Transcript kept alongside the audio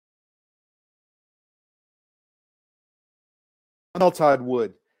Todd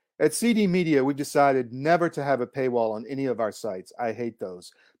Wood. At CD Media, we've decided never to have a paywall on any of our sites. I hate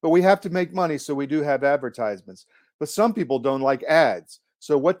those. But we have to make money, so we do have advertisements. But some people don't like ads.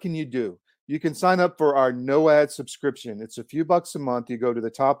 So what can you do? You can sign up for our no ad subscription. It's a few bucks a month. You go to the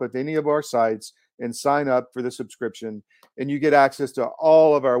top of any of our sites and sign up for the subscription, and you get access to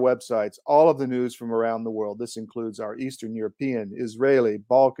all of our websites, all of the news from around the world. This includes our Eastern European, Israeli,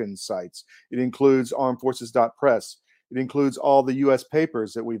 Balkan sites. It includes armedforces.press. It includes all the U.S.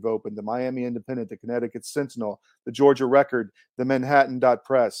 papers that we've opened, the Miami Independent, the Connecticut Sentinel, the Georgia Record, the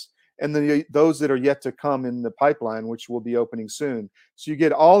Manhattan.press, and those that are yet to come in the pipeline, which will be opening soon. So you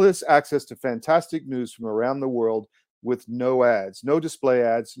get all this access to fantastic news from around the world with no ads, no display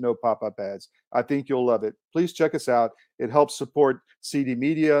ads, no pop-up ads. I think you'll love it. Please check us out. It helps support CD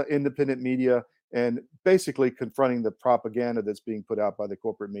Media, independent media, and basically confronting the propaganda that's being put out by the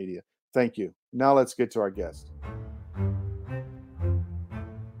corporate media. Thank you. Now let's get to our guest.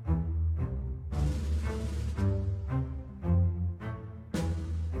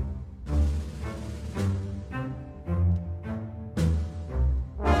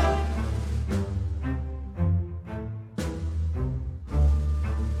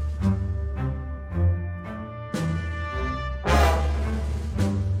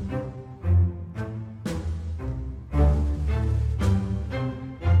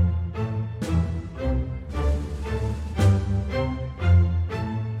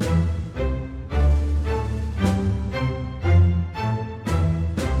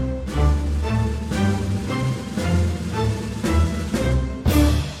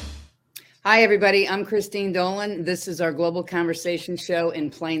 Hi, everybody. I'm Christine Dolan. This is our Global Conversation Show in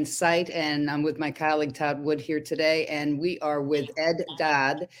plain sight, and I'm with my colleague Todd Wood here today, and we are with Ed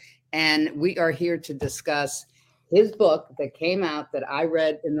Dowd, and we are here to discuss his book that came out that I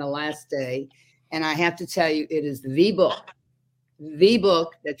read in the last day, and I have to tell you, it is the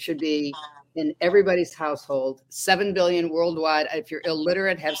book that should be in everybody's household, 7 billion worldwide. If you're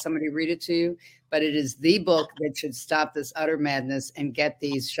illiterate, have somebody read it to you. But it is the book that should stop this utter madness and get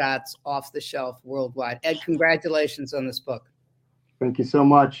these shots off the shelf worldwide. Ed, congratulations on this book. Thank you so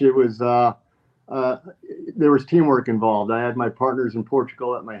much. It was there was teamwork involved. I had my partners in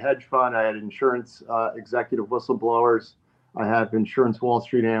Portugal at my hedge fund. I had insurance executive whistleblowers. I have insurance Wall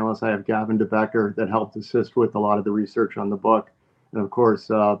Street analysts. I have Gavin DeBecker that helped assist with a lot of the research on the book. And of course,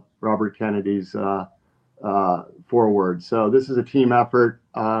 Robert Kennedy's foreword. So this is a team effort.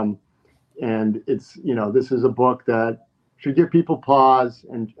 And it's, this is a book that should give people pause,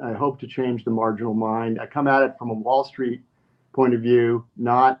 and I hope to change the marginal mind. I come at it from a Wall Street point of view,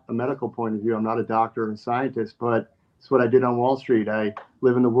 not a medical point of view. I'm not a doctor or a scientist, but it's what I did on Wall Street. I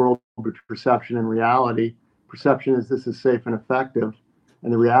live in the world between perception and reality. Perception is this is safe and effective.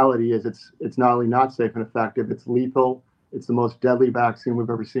 And the reality is it's not only not safe and effective, it's lethal. It's the most deadly vaccine we've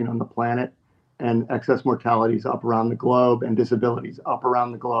ever seen on the planet. And excess mortality is up around the globe, and disabilities up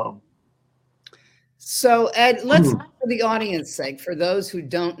around the globe. So, Ed, let's, for the audience's sake, for those who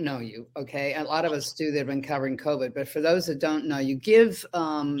don't know you, okay, a lot of us do that have been covering COVID, but for those that don't know you, give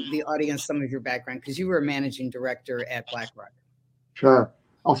the audience some of your background, because you were a managing director at BlackRock. Sure.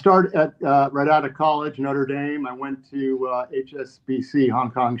 I'll start at right out of college, Notre Dame. I went to HSBC, Hong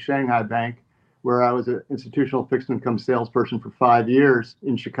Kong Shanghai Bank, where I was an institutional fixed income salesperson for 5 years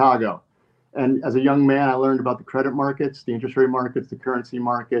in Chicago. And as a young man, I learned about the credit markets, the interest rate markets, the currency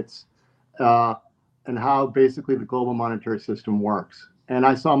markets, and how basically the global monetary system works. And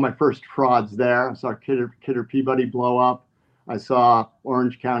I saw my first frauds there. I saw Kidder Peabody blow up. I saw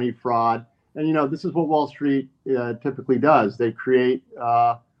Orange County fraud. And, this is what Wall Street typically does. They create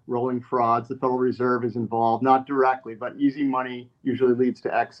rolling frauds. The Federal Reserve is involved, not directly, but easy money usually leads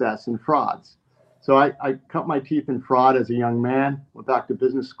to excess and frauds. So I cut my teeth in fraud as a young man, went back to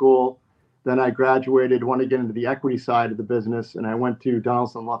business school. Then I graduated, wanted to get into the equity side of the business, and I went to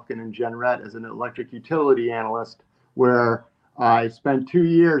Donaldson, Lufkin, and Genret as an electric utility analyst, where I spent 2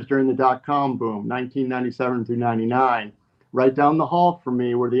 years during the dot-com boom, 1997 through 99. Right down the hall from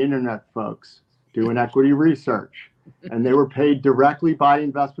me were the internet folks doing equity research, and they were paid directly by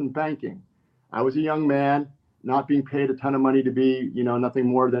investment banking. I was a young man, not being paid a ton of money to be, nothing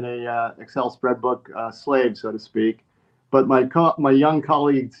more than a Excel spreadbook slave, so to speak. But my young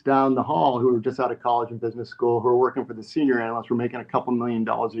colleagues down the hall who were just out of college and business school, who were working for the senior analysts, were making a couple $1 million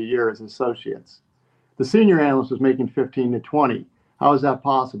a year as associates. The senior analyst was making 15 to 20. How is that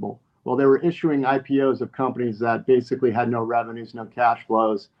possible? Well, they were issuing IPOs of companies that basically had no revenues, no cash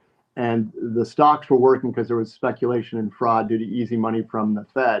flows, and the stocks were working because there was speculation and fraud due to easy money from the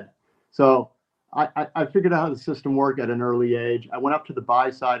Fed. So I figured out how the system worked at an early age. I went up to the buy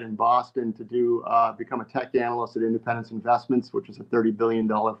side in Boston to become a tech analyst at Independence Investments, which is a $30 billion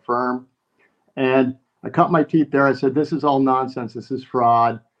firm. And I cut my teeth there. I said, this is all nonsense. This is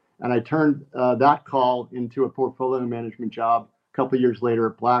fraud. And I turned that call into a portfolio management job a couple of years later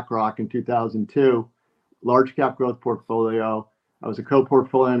at BlackRock in 2002, large cap growth portfolio. I was a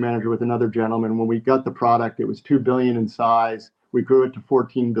co-portfolio manager with another gentleman. When we got the product, it was $2 billion in size. We grew it to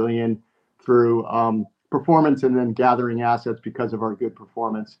 $14 billion through performance and then gathering assets because of our good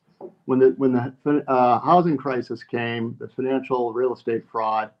performance. When the housing crisis came, the financial real estate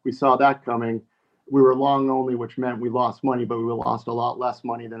fraud, we saw that coming. We were long only, which meant we lost money, but we lost a lot less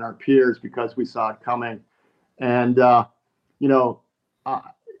money than our peers because we saw it coming. And,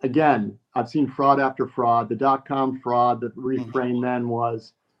 again, I've seen fraud after fraud. The dot-com fraud, the refrain then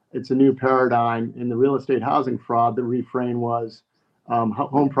was, it's a new paradigm. In the real estate housing fraud, the refrain was,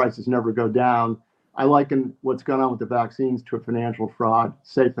 home prices never go down. I liken what's going on with the vaccines to a financial fraud,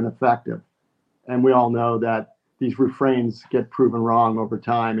 safe and effective. And we all know that these refrains get proven wrong over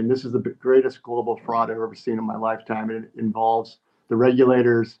time. And this is the greatest global fraud I've ever seen in my lifetime. And it involves the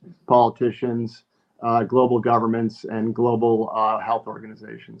regulators, politicians, global governments, and global health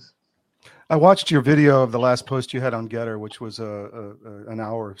organizations. I watched your video of the last post you had on Getter, which was an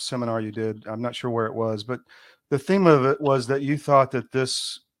hour seminar you did. I'm not sure where it was, but the theme of it was that you thought that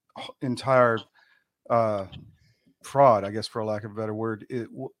this entire fraud, I guess for a lack of a better word,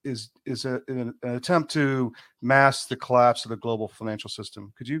 is an attempt to mask the collapse of the global financial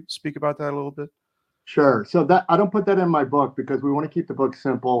system. Could you speak about that a little bit? Sure. So that I don't put that in my book because we want to keep the book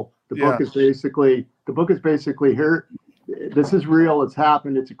simple. The book is basically here. This is real. It's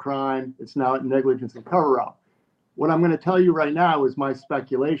happened. It's a crime. It's now negligence and cover-up. What I'm going to tell you right now is my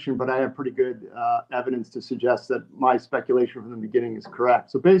speculation, but I have pretty good evidence to suggest that my speculation from the beginning is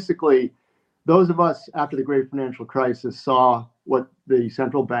correct. So basically, those of us after the great financial crisis saw what the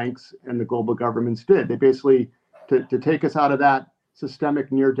central banks and the global governments did. They basically, to take us out of that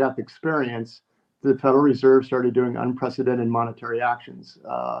systemic near-death experience, the Federal Reserve started doing unprecedented monetary actions,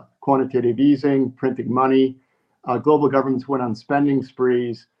 quantitative easing, printing money. Global governments went on spending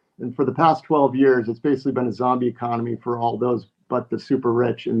sprees. And for the past 12 years, it's basically been a zombie economy for all those but the super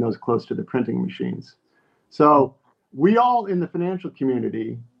rich and those close to the printing machines. So we all in the financial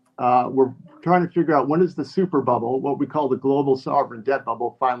community were trying to figure out when does the super bubble, what we call the global sovereign debt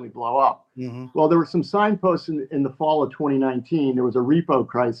bubble, finally blow up. Mm-hmm. Well, there were some signposts in the fall of 2019. There was a repo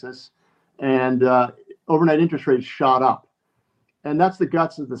crisis and overnight interest rates shot up. And that's the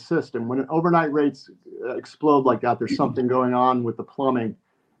guts of the system. When overnight rates explode like that, there's something going on with the plumbing.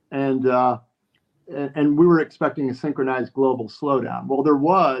 And we were expecting a synchronized global slowdown. Well, there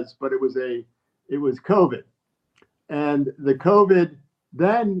was, but it was COVID. And the COVID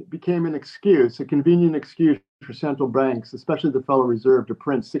then became an excuse, a convenient excuse for central banks, especially the Federal Reserve, to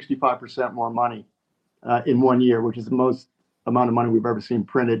print 65% more money in 1 year, which is the most amount of money we've ever seen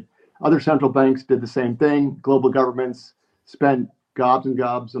printed. Other central banks did the same thing. Global governments spent gobs and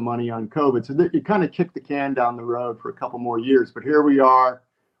gobs of money on COVID. So it kind of kicked the can down the road for a couple more years. But here we are.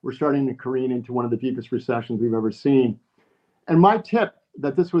 We're starting to careen into one of the deepest recessions we've ever seen. And my tip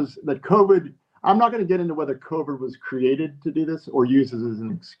that COVID, I'm not going to get into whether COVID was created to do this or used as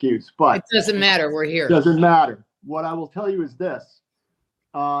an excuse, but it doesn't matter. We're here. It doesn't matter. What I will tell you is this.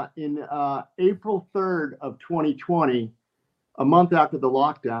 In April 3rd of 2020, a month after the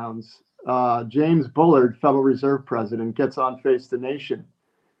lockdowns, James Bullard, Federal Reserve President, gets on Face the Nation.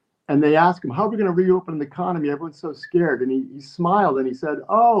 And they ask him, how are we going to reopen the economy? Everyone's so scared. And he smiled and he said,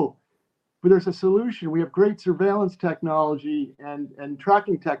 oh, but there's a solution. We have great surveillance technology and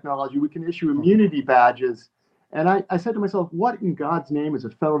tracking technology. We can issue immunity badges. And I said to myself, what in God's name is a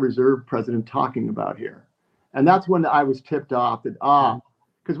Federal Reserve President talking about here? And that's when I was tipped off that,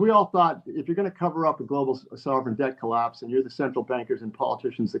 because we all thought if you're going to cover up a global sovereign debt collapse and you're the central bankers and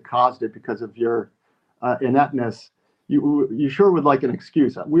politicians that caused it because of your ineptness, you sure would like an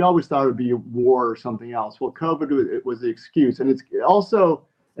excuse. We always thought it would be a war or something else. Well, COVID it was the excuse. And it's also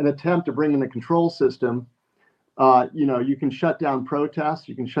an attempt to bring in a control system. You can shut down protests.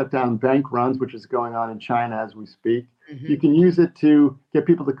 You can shut down bank runs, which is going on in China as we speak. Mm-hmm. You can use it to get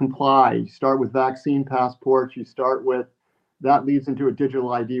people to comply. You start with vaccine passports. That leads into a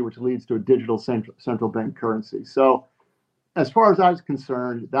digital ID, which leads to a digital central bank currency. So as far as I was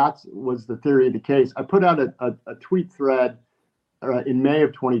concerned, that was the theory of the case. I put out a tweet thread in May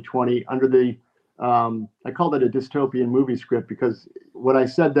of 2020 under the, I called it a dystopian movie script because what I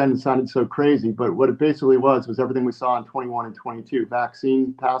said then sounded so crazy, but what it basically was everything we saw in 21 and 22,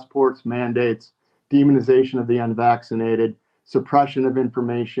 vaccine passports, mandates, demonization of the unvaccinated, suppression of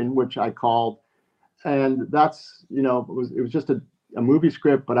information, which I called, and that's, it was just a movie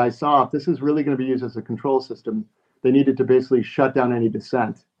script, but I saw if this is really going to be used as a control system, they needed to basically shut down any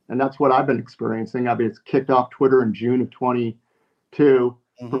dissent. And that's what I've been experiencing. I mean, it's kicked off Twitter in June of 22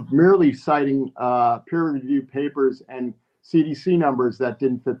 for merely citing peer-reviewed papers and CDC numbers that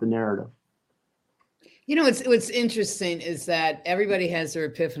didn't fit the narrative. What's interesting is that everybody has their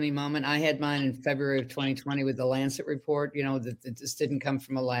epiphany moment. I had mine in February of 2020 with the Lancet report, that this didn't come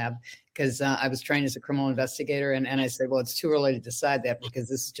from a lab, because I was trained as a criminal investigator. And I said, well, it's too early to decide that, because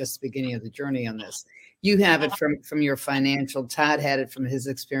this is just the beginning of the journey on this. You have it from your financial. Todd had it from his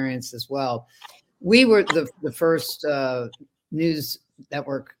experience as well. We were the first news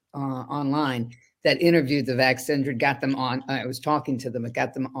network online that interviewed the vaccinated, got them on. I was talking to them,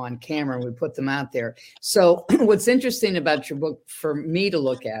 got them on camera, and we put them out there. So what's interesting about your book for me to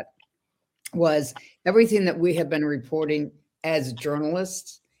look at was everything that we have been reporting as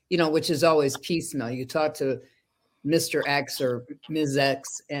journalists, which is always piecemeal. You talk to Mr. X or Ms.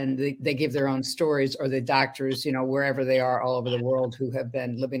 X, and they give their own stories, or the doctors, wherever they are all over the world, who have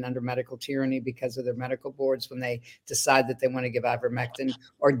been living under medical tyranny because of their medical boards when they decide that they want to give ivermectin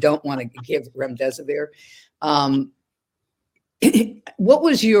or don't want to give remdesivir. What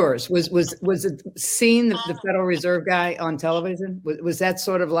was yours? Was it seeing the Federal Reserve guy on television? Was that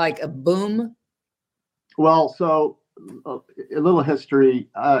sort of like a boom? Well, so a little history.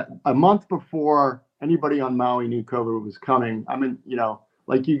 A month before anybody on Maui knew COVID was coming,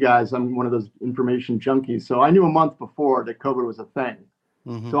 like you guys, I'm one of those information junkies. So I knew a month before that COVID was a thing.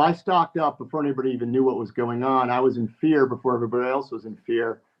 So I stocked up before anybody even knew what was going on. I was in fear before everybody else was in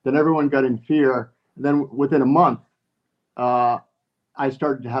fear. Then everyone got in fear. And then within a month, I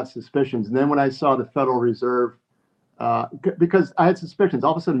started to have suspicions. And then when I saw the Federal Reserve, because I had suspicions,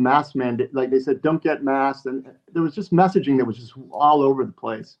 all of a sudden mask mandate, like they said, don't get masked. And there was just messaging that was just all over the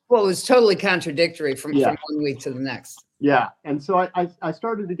place. Well, it was totally contradictory from 1 week to the next. Yeah. And so I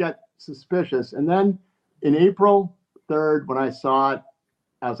started to get suspicious. And then in April 3rd, when I saw it,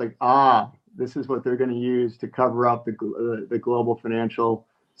 I was like, this is what they're going to use to cover up the global financial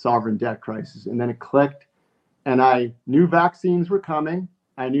sovereign debt crisis. And then it clicked, and I knew vaccines were coming.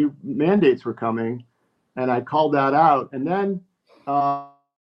 I knew mandates were coming, and I called that out. And then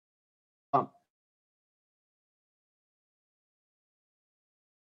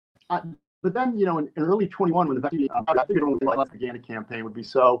but then, in early 21, when the vaccine, I figured only the propaganda campaign would be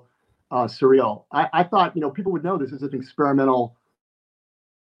so surreal. I thought, people would know this is an experimental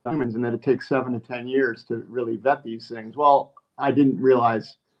humans, and that it takes 7 to 10 years to really vet these things. Well, I didn't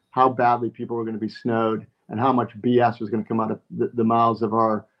realize how badly people were going to be snowed and how much BS was going to come out of the mouths of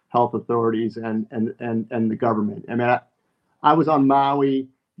our health authorities and the government. I mean, I was on Maui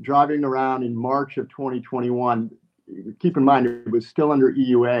driving around in March of 2021. Keep in mind, it was still under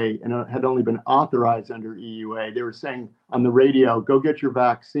EUA, and it had only been authorized under EUA. They were saying on the radio, go get your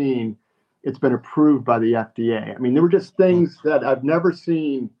vaccine. It's been approved by the FDA. I mean, there were just things that I've never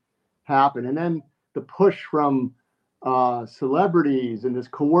seen happen. And then the push from celebrities and this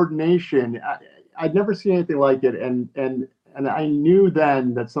coordination, I'd never seen anything like it. And I knew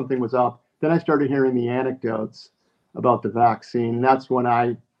then that something was up. Then I started hearing the anecdotes about the vaccine. And that's when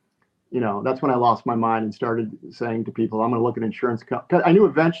I lost my mind and started saying to people, I'm going to look at insurance companies. I knew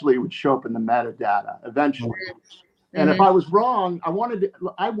eventually it would show up in the metadata, eventually. And if I was wrong, I wanted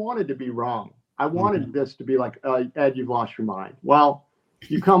to be wrong. I wanted this to be like, Ed, you've lost your mind. Well,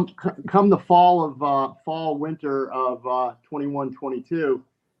 you come the winter of 21, 22,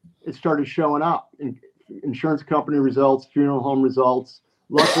 it started showing up in insurance company results, funeral home results.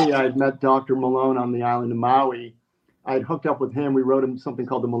 Luckily, I had met Dr. Malone on the island of Maui. I had hooked up with him. We wrote him something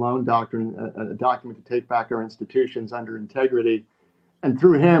called the Malone Doctrine, a document to take back our institutions under integrity. And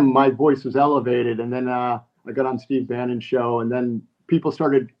through him, my voice was elevated. And then I got on Steve Bannon's show, and then people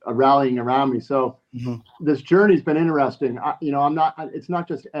started rallying around me. So this journey's been interesting. It's not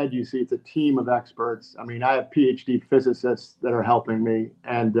just Ed, you see, it's a team of experts. I mean, I have PhD physicists that are helping me.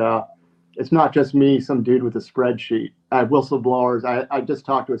 And it's not just me, some dude with a spreadsheet. I have whistleblowers. I just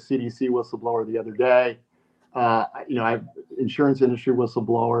talked to a CDC whistleblower the other day. I have insurance industry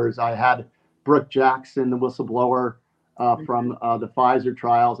whistleblowers. I had Brooke Jackson, the whistleblower from the Pfizer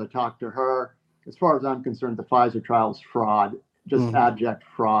trials. I talked to her. As far as I'm concerned, the Pfizer trial is fraud, just abject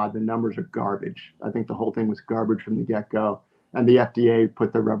fraud. The numbers are garbage. I think the whole thing was garbage from the get-go, and the FDA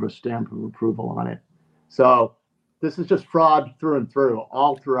put the rubber stamp of approval on it. So this is just fraud through and through,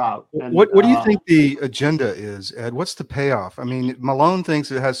 all throughout. And, what do you think the agenda is, Ed? What's the payoff? I mean, Malone thinks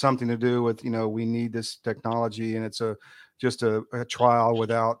it has something to do with, we need this technology, and it's just a trial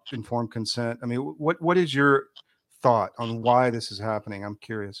without informed consent. I mean, what is your thought on why this is happening? I'm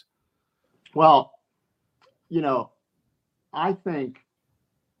curious. Well, you know, I think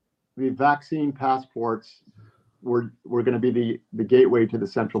the vaccine passports were going to be the gateway to the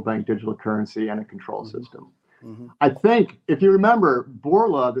central bank digital currency and a control system. I think, if you remember,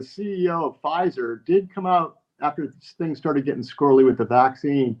 Borla, the CEO of Pfizer, did come out after things started getting squirrely with the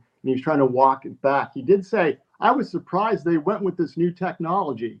vaccine, and he's trying to walk it back. He did say, I was surprised they went with this new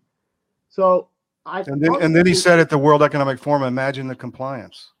technology. So and then he said at the World Economic Forum, imagine the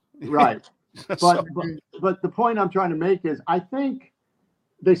compliance. Right. But the point I'm trying to make is, I think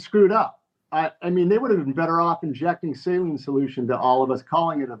they screwed up. I mean, they would have been better off injecting saline solution to all of us,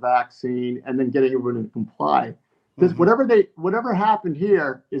 calling it a vaccine, and then getting everyone to comply. Because whatever happened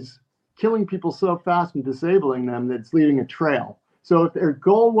here is killing people so fast and disabling them that it's leaving a trail. So if their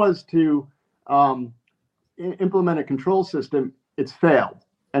goal was to implement a control system, it's failed,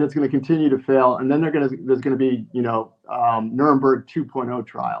 and it's going to continue to fail. And then there's going to be, Nuremberg 2.0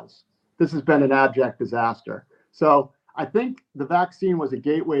 trials. This has been an abject disaster. So I think the vaccine was a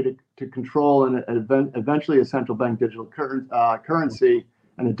gateway to control and eventually a central bank digital currency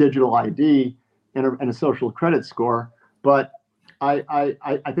and a digital ID and a social credit score. But I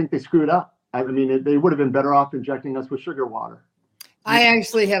think they screwed up. I mean, they would have been better off injecting us with sugar water. I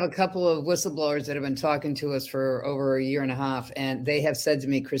actually have a couple of whistleblowers that have been talking to us for over a year and a half, and they have said to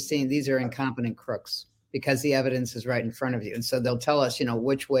me, Christine, these are incompetent crooks, because the evidence is right in front of you. And so they'll tell us,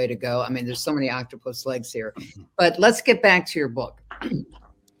 which way to go. I mean, there's so many octopus legs here. But let's get back to your book,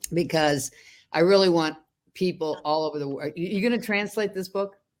 because I really want people all over the world. Are you going to translate this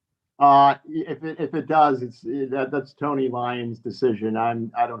book? If it does, that's Tony Lyon's decision.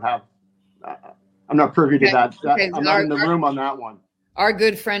 I'm not privy to that. I'm not in the room on that one. Our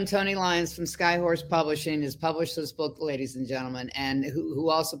good friend Tony Lyons from Skyhorse Publishing has published this book, ladies and gentlemen, and who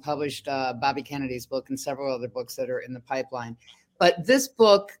also published Bobby Kennedy's book and several other books that are in the pipeline. But this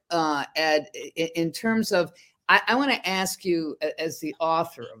book, Ed, in terms of, I want to ask you, as the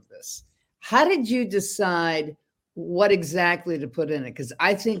author of this, how did you decide what exactly to put in it? Because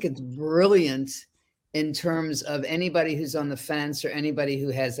I think it's brilliant in terms of anybody who's on the fence or anybody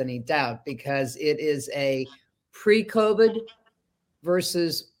who has any doubt, because it is a pre-COVID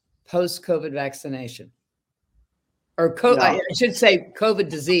versus post-COVID vaccination, or I should say COVID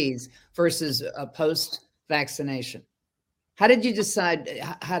disease versus a post-vaccination. How did you decide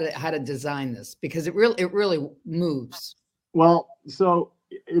how to design this? Because it really moves. Well, so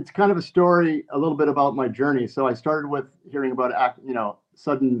it's kind of a story a little bit about my journey. So I started with hearing about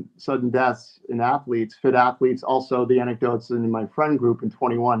sudden deaths in athletes, fit athletes. Also the anecdotes in my friend group in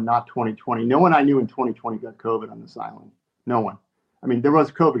 21, not 2020. No one I knew in 2020 got COVID on this island. No one. I mean, there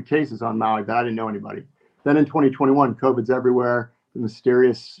was COVID cases on Maui, but I didn't know anybody. Then in 2021, COVID's everywhere. The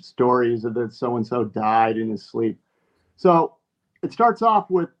mysterious stories of that so-and-so died in his sleep. So it starts off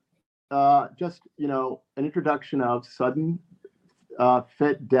with just, an introduction of sudden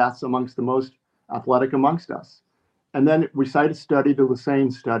fit deaths amongst the most athletic amongst us. And then we cite a study, the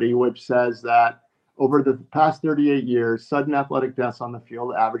Lassane study, which says that over the past 38 years, sudden athletic deaths on the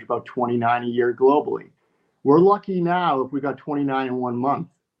field average about 29 a year globally. We're lucky now if we got 29 in 1 month.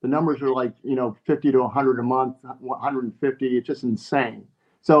 The numbers are like, 50 to 100 a month, 150. It's just insane.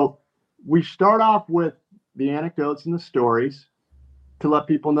 So we start off with the anecdotes and the stories to let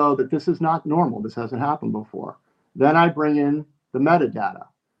people know that this is not normal. This hasn't happened before. Then I bring in the metadata.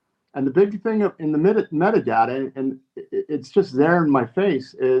 And the big thing in the metadata, and it's just there in my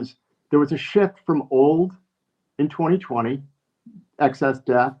face, is there was a shift from old in 2020, excess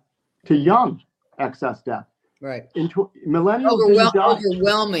death, to young excess death. Right. Millennials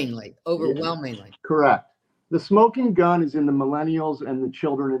overwhelmingly. Yeah, correct. The smoking gun is in the millennials and the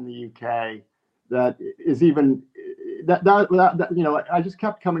children in the UK. That is even that I just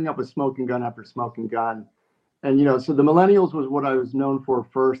kept coming up with smoking gun after smoking gun. And, so the millennials was what I was known for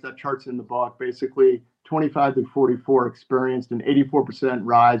first. That chart's in the book. Basically, 25 to 44 experienced an 84%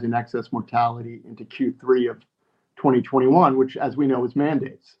 rise in excess mortality into Q3 of 2021, which, as we know, is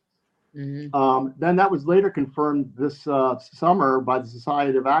mandates. Mm-hmm. Then that was later confirmed this summer by the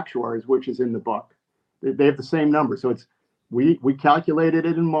Society of Actuaries, which is in the book. They have the same number. So we calculated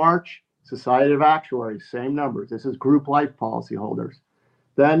it in March. Society of Actuaries, same numbers. This is group life policyholders.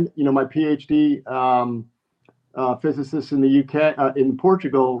 Then, my PhD physicist in the UK, in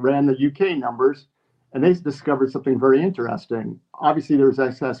Portugal, ran the UK numbers, and they discovered something very interesting. Obviously, there's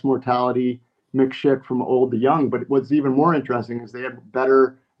excess mortality, mix shift from old to young, but what's even more interesting is they had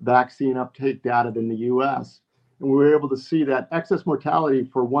better vaccine uptake data than the US. And we were able to see that excess mortality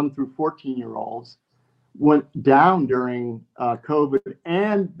for 1 through 14-year-olds went down during COVID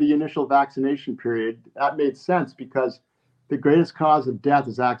and the initial vaccination period. That made sense because the greatest cause of death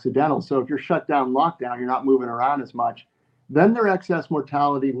is accidental. So if you're shut down, lockdown, you're not moving around as much. Then their excess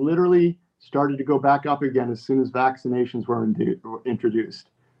mortality literally started to go back up again as soon as vaccinations were introduced.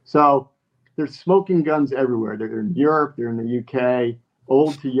 So there's smoking guns everywhere. They're in Europe, they're in the UK,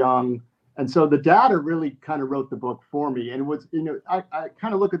 old to young. And so the data really kind of wrote the book for me. And it was, I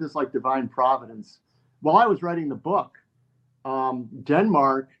kind of look at this like divine providence. While I was writing the book,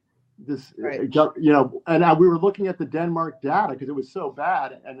 Denmark, right. And we were looking at the Denmark data because it was so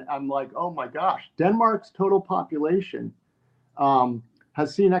bad. And I'm like, oh my gosh, Denmark's total population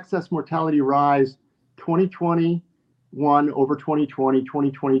has seen excess mortality rise 2021 over 2020,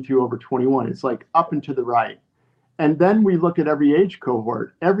 2022 over 21. It's like up and to the right. And then we look at every age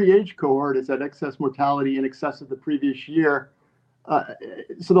cohort. Every age cohort is at excess mortality in excess of the previous year.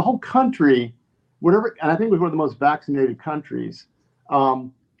 So the whole country, and I think it was one of the most vaccinated countries,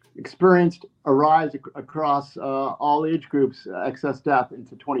 experienced a rise across all age groups, excess death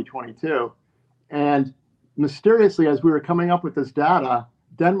into 2022. And mysteriously, as we were coming up with this data,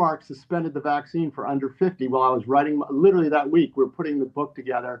 Denmark suspended the vaccine for under 50 while I was writing. Literally that week, we were putting the book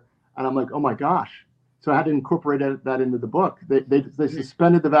together, and I'm like, oh my gosh. So I had to incorporate that into the book. They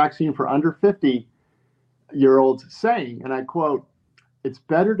suspended the vaccine for under 50-year-olds, saying, and I quote, "It's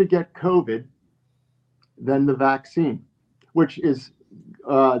better to get COVID than the vaccine," which is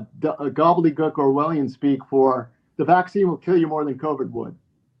gobbledygook Orwellian speak for the vaccine will kill you more than COVID would.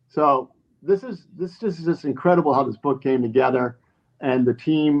 So this is just incredible how this book came together and the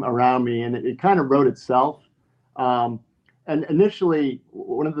team around me, and it kind of wrote itself. And initially,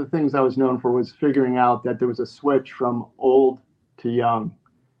 one of the things I was known for was figuring out that there was a switch from old to young.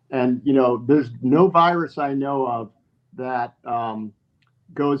 And, there's no virus I know of that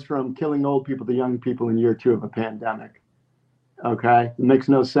goes from killing old people to young people in year 2 of a pandemic. Okay? It makes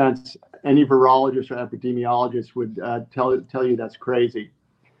no sense. Any virologist or epidemiologist would tell you that's crazy.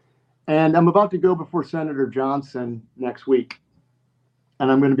 And I'm about to go before Senator Johnson next week.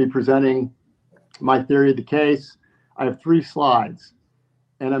 And I'm going to be presenting my theory of the case. I have 3 slides,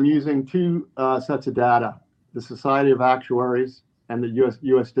 and I'm using 2 sets of data, the Society of Actuaries and the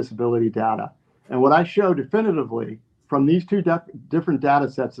U.S. disability data. And what I show definitively from these 2 different data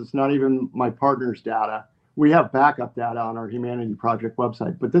sets, it's not even my partner's data. We have backup data on our Humanity Project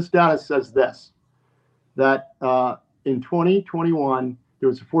website. But this data says this, that in 2021, there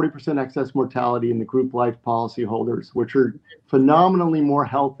was a 40% excess mortality in the group life policyholders, which are phenomenally more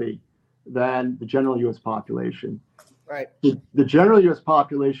healthy than the general U.S. population. Right. The general U.S.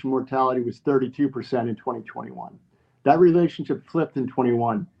 population mortality was 32% in 2021. That relationship flipped in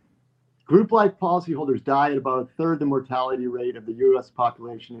 21. Group life policyholders die at about 1/3 the mortality rate of the U.S.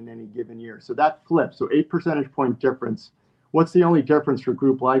 population in any given year. So that flipped. So 8 percentage point difference. What's the only difference for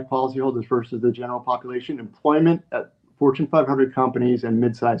group life policyholders versus the general population? Employment at Fortune 500 companies and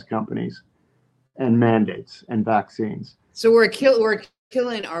mid-sized companies, and mandates and vaccines. So we're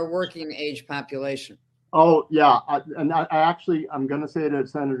killing our working age population. Oh yeah, I'm going to say to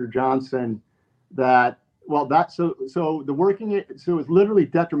Senator Johnson that so the working age, so it's literally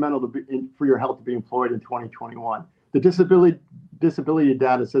detrimental for your health to be employed in 2021. The disability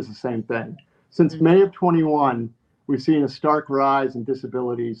data says the same thing. Since May of 21, we've seen a stark rise in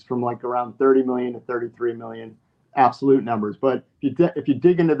disabilities from like around 30 million to 33 million absolute numbers. But if you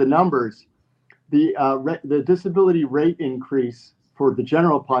dig into the numbers, the disability rate increase for the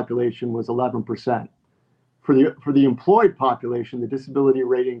general population was 11%. For the employed population, the disability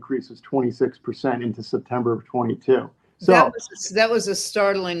rate increase was 26% into September of 22. So that was a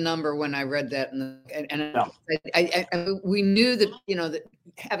startling number when I read that, we knew that that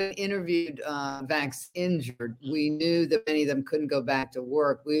having interviewed vax injured, we knew that many of them couldn't go back to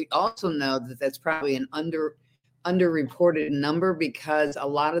work. We also know that that's probably an underreported number because a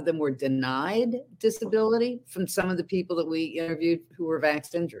lot of them were denied disability from some of the people that we interviewed who were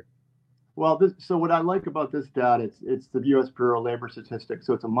vax injured. Well, so what I like about this data, it's the U.S. Bureau of Labor Statistics.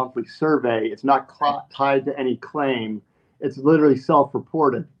 So it's a monthly survey. It's not tied to any claim. It's literally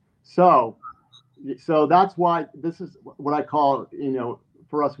self-reported. So that's why this is what I call,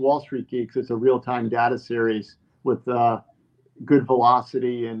 for us Wall Street geeks, it's a real-time data series with good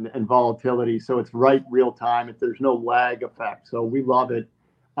velocity and volatility. So it's right real time. There's no lag effect. So we love it.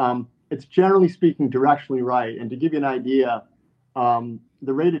 It's generally speaking directionally right. And to give you an idea,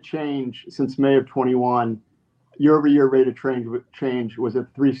 the rate of change since May of 21, year-over-year rate of change was a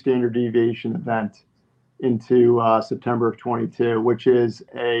 3 standard deviation event into September of 22, which is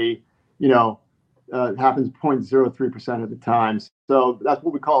happens 0.03% of the time. So that's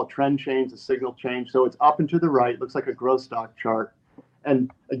what we call a trend change, a signal change. So it's up and to the right, looks like a growth stock chart. And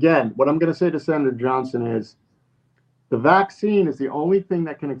again, what I'm going to say to Senator Johnson is, The vaccine is the only thing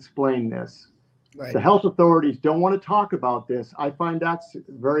that can explain this. Right. The health authorities don't want to talk about this. I find that's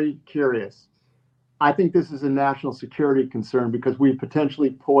very curious. I think this is a national security concern because we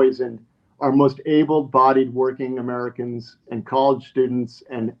potentially poisoned our most able-bodied working Americans and college students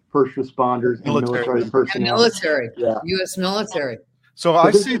and first responders and military personnel. And military, yeah. U.S. military. So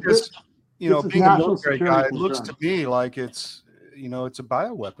I see this, being a military guy, it looks to me like it's a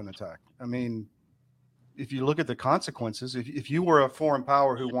bioweapon attack. I mean, if you look at the consequences, if you were a foreign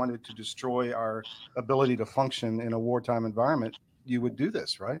power who wanted to destroy our ability to function in a wartime environment, you would do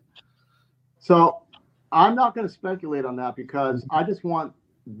this, right? So I'm not going to speculate on that because I just want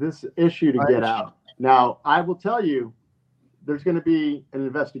this issue to get out. Now, I will tell you, there's going to be an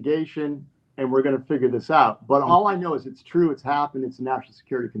investigation and we're going to figure this out. But all I know is it's true, it's happened, it's a national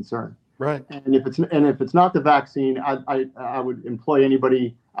security concern. Right. And if it's not the vaccine, I would employ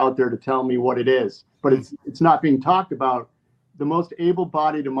anybody out there to tell me what it is. But it's not being talked about. The most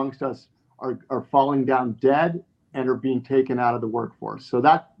able-bodied amongst us are falling down dead and are being taken out of the workforce. So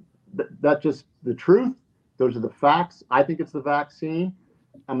that's just the truth. Those are the facts. I think it's the vaccine.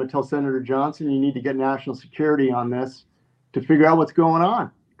 I'm going to tell Senator Johnson, you need to get national security on this to figure out what's going on.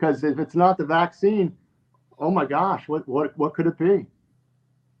 Because if it's not the vaccine, oh my gosh, what could it be?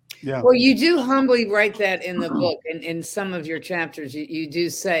 Yeah. Well, you do humbly write that in the book, and in some of your chapters, you do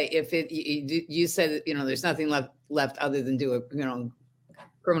say you say that there's nothing left other than do a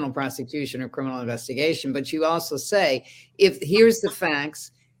criminal prosecution or criminal investigation. But you also say, if here's the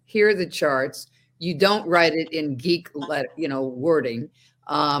facts, here are the charts. You don't write it in geek wording.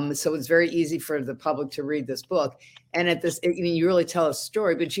 So it's very easy for the public to read this book. And you really tell a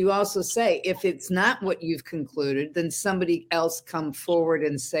story, but you also say, if it's not what you've concluded, then somebody else come forward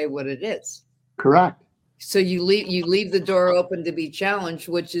and say what it is. Correct. So you leave the door open to be challenged,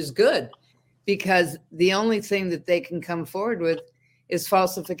 which is good, because the only thing that they can come forward with is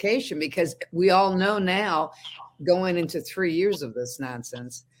falsification, because we all know now, going into 3 years of this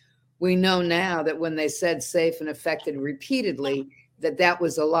nonsense, we know now that when they said safe and effective repeatedly, that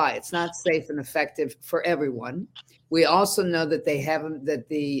was a lie. It's not safe and effective for everyone. We also know that that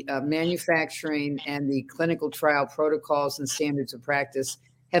the manufacturing and the clinical trial protocols and standards of practice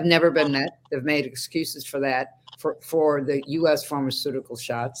have never been met. They've made excuses for that for the U.S. pharmaceutical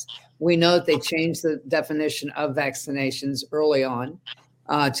shots. We know that they changed the definition of vaccinations early on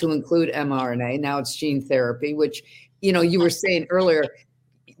to include mRNA. Now it's gene therapy, which, you were saying earlier,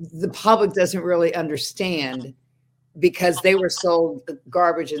 the public doesn't really understand, because they were sold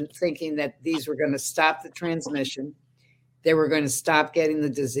garbage and thinking that these were going to stop the transmission. They were going to stop getting the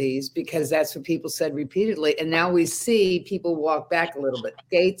disease, because that's what people said repeatedly. And now we see people walk back a little bit.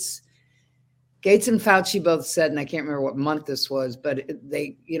 Gates and Fauci both said, and I can't remember what month this was, but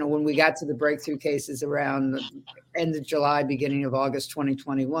they, when we got to the breakthrough cases around the end of July, beginning of August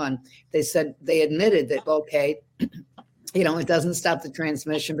 2021, they admitted that, okay, it doesn't stop the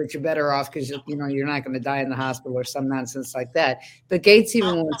transmission, but you're better off because you're not going to die in the hospital or some nonsense like that. But Gates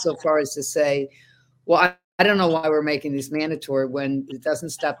even went so far as to say, well, I don't know why we're making this mandatory when it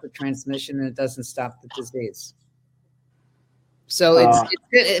doesn't stop the transmission and it doesn't stop the disease. So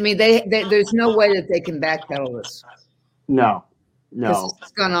there's no way that they can backpedal this. No.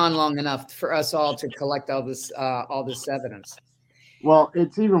 It's gone on long enough for us all to collect all this evidence. Well,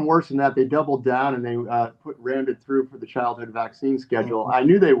 it's even worse than that. They doubled down and they rammed it through for the childhood vaccine schedule. I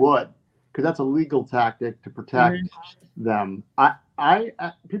knew they would, because that's a legal tactic to protect them.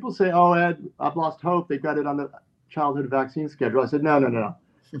 People say, "Oh, Ed, I've lost hope. They got it on the childhood vaccine schedule." I said, "No.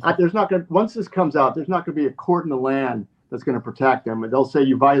 There's not going. Once this comes out, there's not going to be a court in the land that's going to protect them. They'll say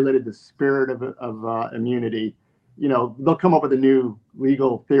you violated the spirit of immunity. They'll come up with a new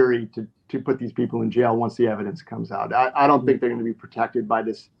legal theory to put these people in jail once the evidence comes out. I don't think they're going to be protected by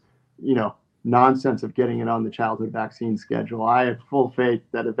this, nonsense of getting it on the childhood vaccine schedule. I have full faith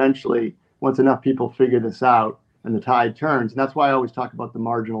that eventually, once enough people figure this out and the tide turns, and that's why I always talk about the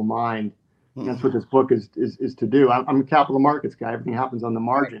marginal mind. That's what this book is to do. I'm a capital markets guy. Everything happens on the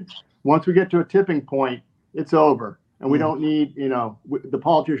margin. Once we get to a tipping point, it's over. And we don't need, the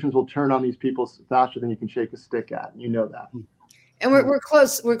politicians will turn on these people faster than you can shake a stick at. You know that. And we're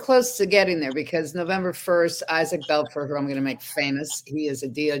close to getting there, because November 1st, Isaac Belfer, who I'm going to make famous, he is a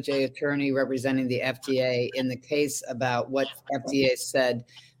DOJ attorney representing the FDA in the case about what FDA said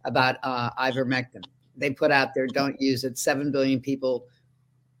about ivermectin. They put out there, don't use it. 7 billion people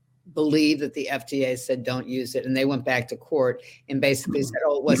believe that the FDA said don't use it, and they went back to court and basically said,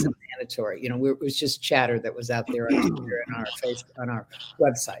 oh, it wasn't mandatory. It was just chatter that was out there on Twitter and on our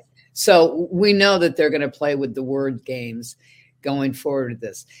website. So we know that they're going to play with the word games. going forward with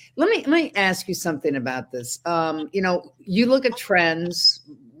this. Let me ask you something about this. You look at trends.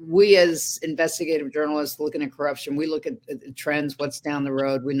 We as investigative journalists looking at corruption, we look at trends, what's down the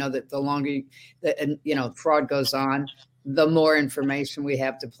road. We know that the longer fraud goes on, the more information we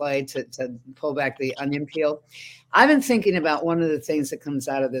have to play to pull back the onion peel. I've been thinking about one of the things that comes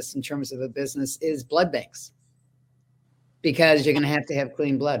out of this in terms of a business is blood banks, because you're going to have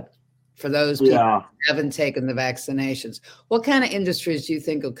clean blood for those people who haven't taken the vaccinations. What kind of industries do you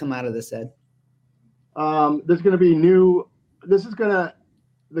think will come out of this, Ed? There's going to be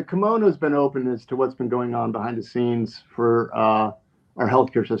the kimono's been open as to what's been going on behind the scenes for our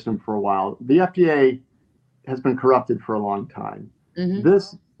healthcare system for a while. The FDA has been corrupted for a long time. Mm-hmm.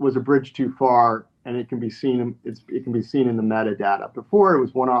 This was a bridge too far, and it can be seen. It can be seen in the metadata. Before, it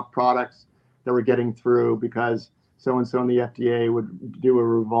was one-off products that were getting through because so-and-so in the FDA would do a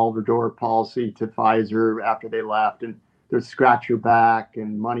revolver door policy to Pfizer after they left, and they'd scratch your back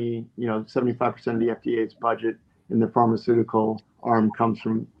and money. 75% of the FDA's budget in the pharmaceutical arm comes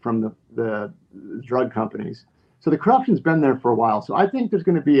from the drug companies. So the corruption's been there for a while. So I think there's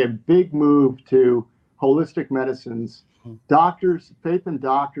going to be a big move to holistic medicines. Doctors, faith in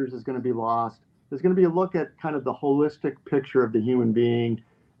doctors is going to be lost. There's going to be a look at kind of the holistic picture of the human being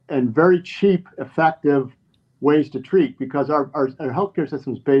and very cheap, effective ways to treat, because our healthcare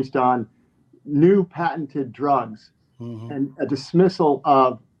system is based on new patented drugs and a dismissal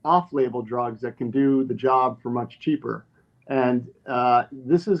of off-label drugs that can do the job for much cheaper. And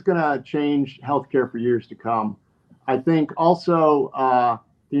this is going to change healthcare for years to come. I think also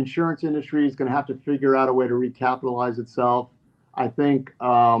the insurance industry is going to have to figure out a way to recapitalize itself. I think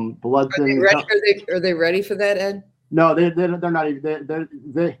blood thinning. Are they ready for that, Ed? No, they're not even.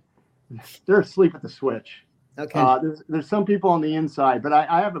 They're asleep at the switch. Okay. There's some people on the inside, but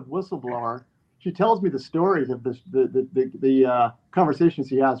I have a whistleblower. She tells me the stories of the conversations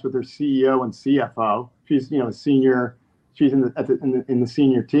she has with her CEO and CFO. She's senior. She's in the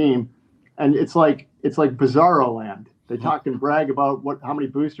senior team, and it's like bizarro land. They talk and brag about how many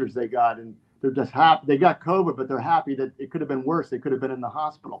boosters they got, and they're just happy they got COVID, but they're happy that it could have been worse. They could have been in the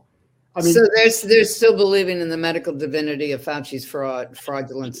hospital. I mean, so they're still believing in the medical divinity of Fauci's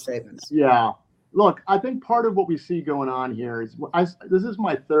fraudulent statements. Yeah. Look, I think part of what we see going on here is this is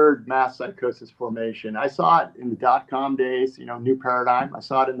my third mass psychosis formation. I saw it in the dot-com days, new paradigm. I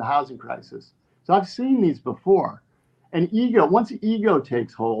saw it in the housing crisis. So I've seen these before. And once ego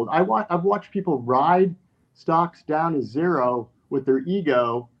takes hold, I've watched people ride stocks down to zero with their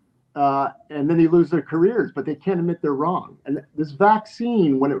ego, and then they lose their careers, but they can't admit they're wrong. And this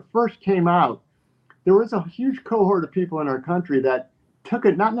vaccine, when it first came out, there was a huge cohort of people in our country that took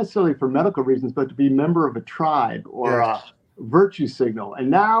it not necessarily for medical reasons, but to be a member of a tribe or a virtue signal. And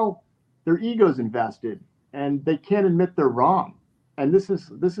now their ego's invested, and they can't admit they're wrong. And this is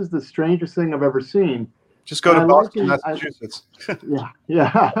the strangest thing I've ever seen. Just go to Boston, Massachusetts.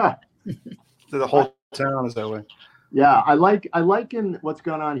 Yeah. The whole town is that way. Yeah, I liken what's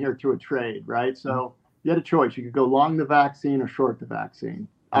going on here to a trade, right? So you had a choice. You could go long the vaccine or short the vaccine.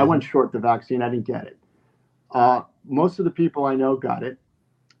 I went short the vaccine. I didn't get it. Most of the people I know got it,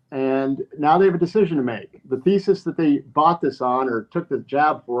 and now they have a decision to make. The thesis that they bought this on or took the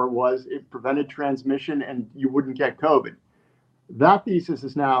jab for was it prevented transmission and you wouldn't get COVID. That thesis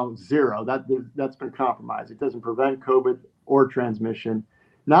is now zero. That's been compromised. It doesn't prevent COVID or transmission.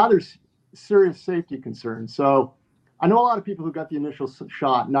 Now there's serious safety concerns. So I know a lot of people who got the initial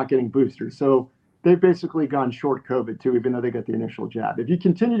shot not getting boosters. So they've basically gone short COVID too, even though they got the initial jab. If you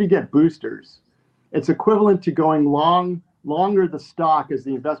continue to get boosters, it's equivalent to going longer the stock as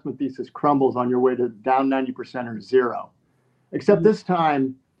the investment thesis crumbles on your way to down 90% or zero. Except this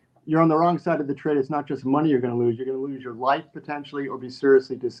time, you're on the wrong side of the trade. It's not just money you're going to lose. You're going to lose your life potentially or be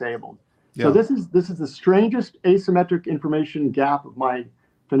seriously disabled. Yeah. So this is the strangest asymmetric information gap of my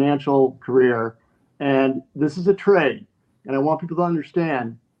financial career. And this is a trade. And I want people to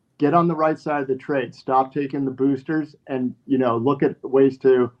understand, get on the right side of the trade. Stop taking the boosters and, look at ways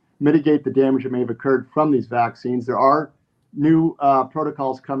to mitigate the damage that may have occurred from these vaccines. There are new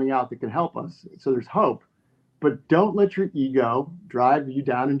protocols coming out that can help us. So there's hope. But don't let your ego drive you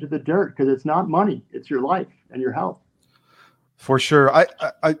down into the dirt, because it's not money. It's your life and your health. For sure. I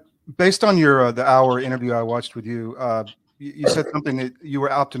based on your the hour interview I watched with you, you said something that you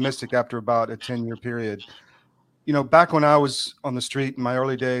were optimistic after about a 10-year period. Back when I was on the street in my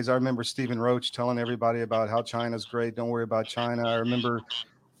early days, I remember Stephen Roach telling everybody about how China's great. Don't worry about China. I remember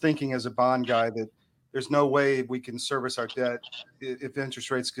thinking as a bond guy that there's no way we can service our debt if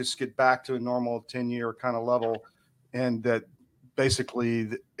interest rates just get back to a normal 10-year kind of level, and that basically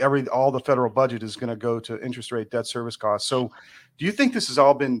all the federal budget is going to go to interest rate debt service costs. So do you think this has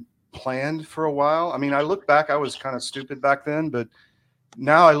all been planned for a while? I mean, I look back, I was kind of stupid back then, but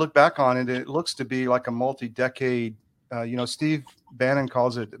now I look back on it, it looks to be like a multi-decade, Steve Bannon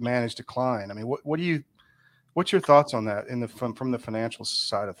calls it managed decline. I mean, what's your thoughts on that from the financial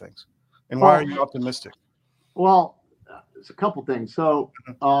side of things? And why are you optimistic? Well, it's a couple things. So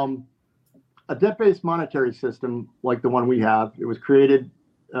a debt-based monetary system like the one we have, it was created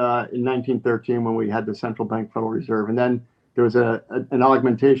in 1913 when we had the central bank Federal Reserve. And then there was an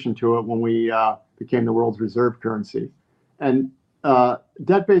augmentation to it when we became the world's reserve currency. And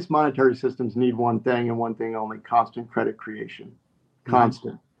debt-based monetary systems need one thing and one thing only: constant credit creation.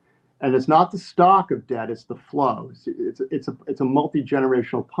 Constant. And it's not the stock of debt, it's the flow. It's a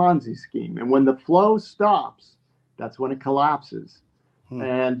multi-generational Ponzi scheme. And when the flow stops, that's when it collapses.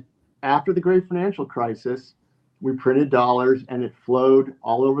 And after the great financial crisis, we printed dollars and it flowed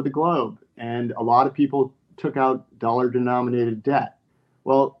all over the globe. And a lot of people took out dollar-denominated debt.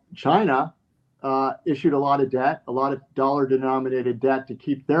 Well, China issued a lot of debt, a lot of dollar-denominated debt to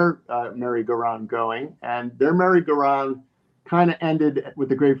keep their merry-go-round going. And their merry-go-round kind of ended with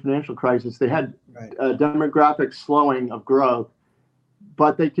the great financial crisis. They had a demographic slowing of growth,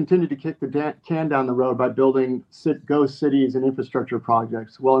 but they continued to kick the can down the road by building ghost cities and infrastructure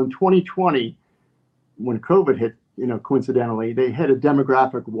projects. Well, in 2020, when COVID hit, coincidentally, they hit a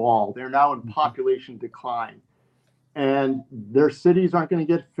demographic wall. They're now in population decline. And their cities aren't going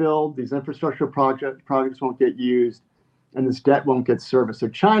to get filled. These infrastructure projects won't get used, and this debt won't get serviced. So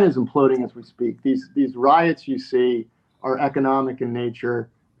China is imploding as we speak. These riots you see are economic in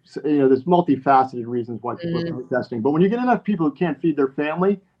nature. So, there's multifaceted reasons why people are protesting. But when you get enough people who can't feed their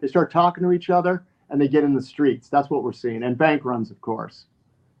family, they start talking to each other and they get in the streets. That's what we're seeing. And bank runs, of course.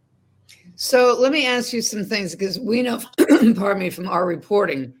 So let me ask you some things, because we know, pardon me, from our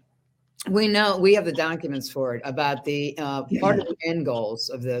reporting, we know we have the documents for it about the part of the end goals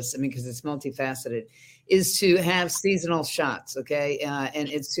of this. I mean, because it's multifaceted, is to have seasonal shots. Okay. And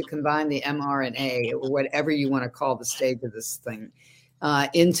it's to combine the mRNA, or whatever you want to call the stage of this thing,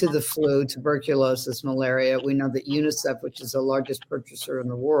 into the flu, tuberculosis, malaria. We know that UNICEF, which is the largest purchaser in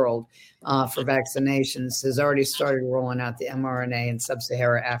the world for vaccinations, has already started rolling out the mRNA in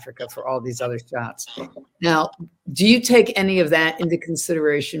sub-Saharan Africa for all these other shots. Now, do you take any of that into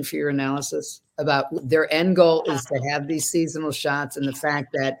consideration for your analysis about their end goal is to have these seasonal shots, and the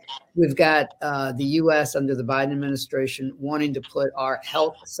fact that we've got the U.S. under the Biden administration wanting to put our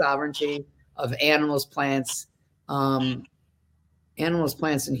health sovereignty of animals, plants, and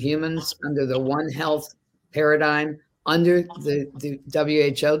humans under the One Health paradigm, under the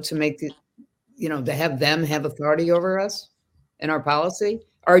WHO, to make to have them have authority over us and our policy?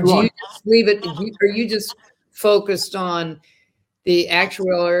 Or do you just leave it? Are you just focused on the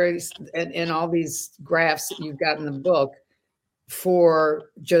actuaries and all these graphs that you've got in the book for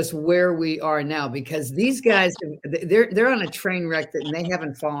just where we are now? Because these guys, they're on a train wreck and they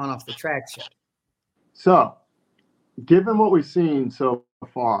haven't fallen off the tracks yet. So, given what we've seen so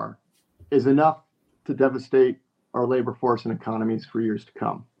far, is enough to devastate our labor force and economies for years to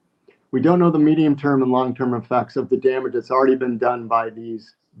come. We don't know the medium-term and long-term effects of the damage that's already been done by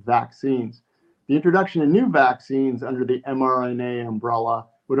these vaccines. The introduction of new vaccines under the mRNA umbrella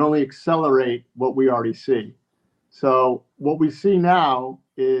would only accelerate what we already see. So what we see now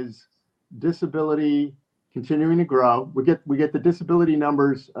is disability continuing to grow. We get the disability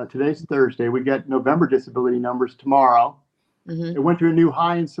numbers. Today's Thursday. We get November disability numbers tomorrow. Mm-hmm. It went to a new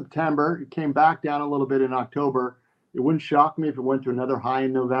high in September. It came back down a little bit in October. It wouldn't shock me if it went to another high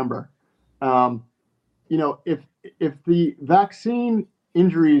in November. If the vaccine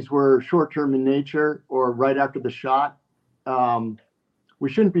injuries were short-term in nature or right after the shot, we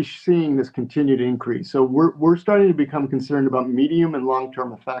shouldn't be seeing this continued increase. So we're starting to become concerned about medium and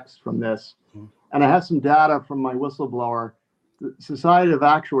long-term effects from this. Mm-hmm. And I have some data from my whistleblower. The Society of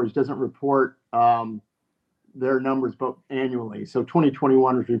Actuaries doesn't report their numbers but annually. So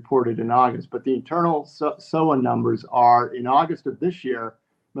 2021 was reported in August, but the internal SOA numbers are in August of this year.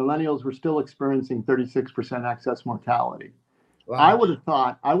 Millennials were still experiencing 36% excess mortality. Wow. I would have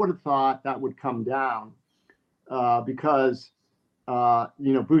thought that would come down because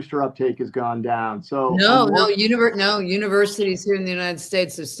booster uptake has gone down. So universities here in the United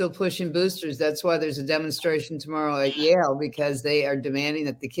States are still pushing boosters. That's why there's a demonstration tomorrow at Yale, because they are demanding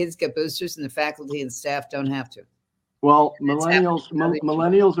that the kids get boosters and the faculty and staff don't have to. Well,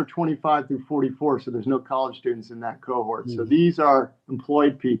 millennials are 25 through 44, so there's no college students in that cohort. Mm-hmm. So these are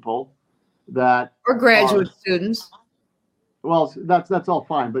employed people that or graduate students. Well, that's all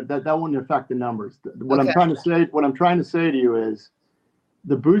fine, but that wouldn't affect the numbers. What Okay. I'm trying to say to you is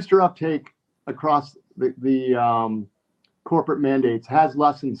the booster uptake across the corporate mandates has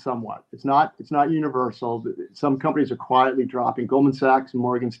lessened somewhat. It's not universal. Some companies are quietly dropping. Goldman Sachs and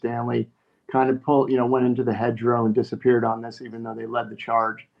Morgan Stanley kind of went into the hedgerow and disappeared on this, even though they led the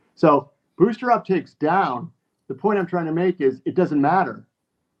charge. So booster uptake's down. The point I'm trying to make is it doesn't matter.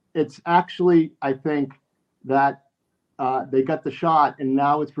 It's actually, I think, that they got the shot and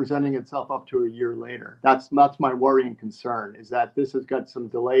now it's presenting itself up to a year later. That's my worry and concern, is that this has got some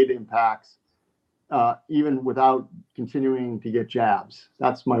delayed impacts, even without continuing to get jabs.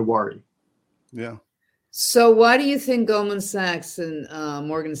 That's my worry. Yeah. So why do you think Goldman Sachs and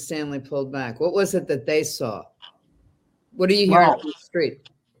Morgan Stanley pulled back? What was it that they saw? What are you hearing on the street?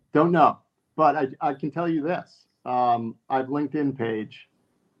 Don't know, but I can tell you this. I have a LinkedIn page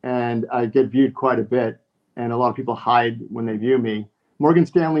and I get viewed quite a bit, and a lot of people hide when they view me. Morgan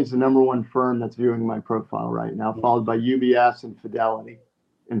Stanley is the number one firm that's viewing my profile right now, followed by UBS and Fidelity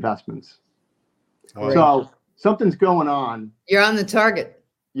Investments. Wow. So something's going on. You're on the target.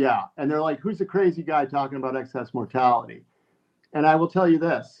 Yeah. And they're like, who's the crazy guy talking about excess mortality? And I will tell you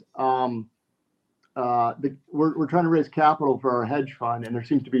this. We're trying to raise capital for our hedge fund, and there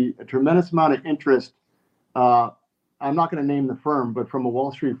seems to be a tremendous amount of interest. I'm not going to name the firm, but from a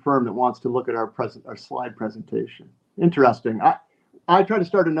Wall Street firm that wants to look at our slide presentation. Interesting. I tried to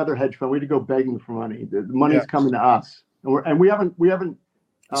start another hedge fund. We had to go begging for money. The money's coming to us, and we haven't.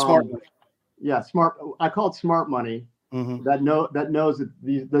 Smart money. Yeah, smart. I call it smart money. Mm-hmm. That knows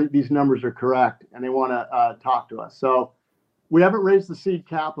that these numbers are correct, and they want to talk to us. So we haven't raised the seed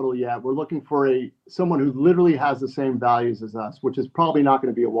capital yet. We're looking for someone who literally has the same values as us, which is probably not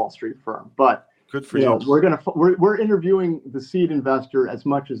going to be a Wall Street firm. But good for you. We're interviewing the seed investor as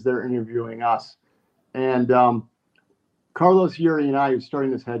much as they're interviewing us, and Carlos Yuri and I, who's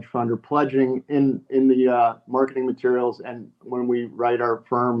starting this hedge fund, are pledging in the marketing materials, and when we write our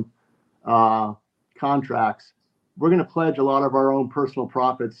firm contracts, we're going to pledge a lot of our own personal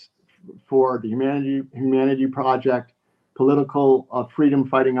profits for the Humanity Project, political freedom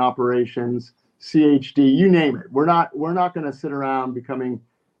fighting operations, CHD, you name it. We're not going to sit around becoming,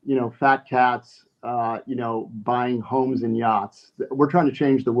 fat cats, buying homes and yachts. We're trying to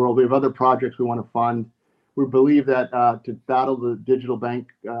change the world. We have other projects we want to fund. We believe that to battle the digital bank,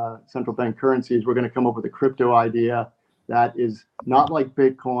 central bank currencies, we're going to come up with a crypto idea that is not like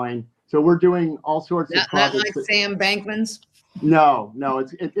Bitcoin. So we're doing all sorts of projects. Not like Sam Bankman's? No,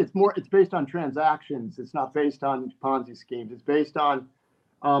 it's based on transactions. It's not based on Ponzi schemes. It's based on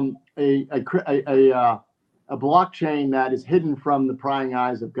a blockchain that is hidden from the prying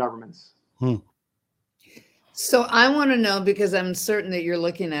eyes of governments. So I want to know, because I'm certain that you're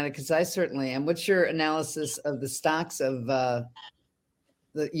looking at it, because I certainly am. What's your analysis of the stocks of the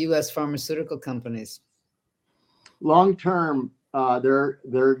U.S. pharmaceutical companies? Long term,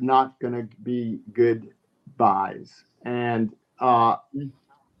 they're not going to be good buys. And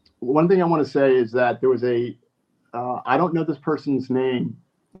one thing I want to say is that there was I don't know this person's name,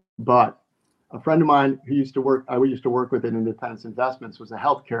 but a friend of mine who used to work with in Independence Investments, was a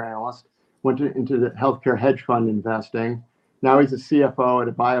healthcare analyst, went into the healthcare hedge fund investing. Now he's a CFO at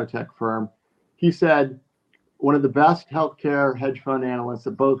a biotech firm. He said one of the best healthcare hedge fund analysts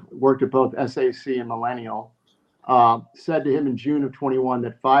that both worked at both SAC and Millennial said to him in June of 21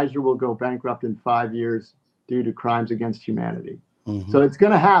 that Pfizer will go bankrupt in 5 years due to crimes against humanity. Mm-hmm. So it's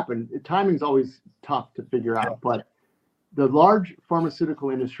going to happen. Timing's always tough to figure out, but the large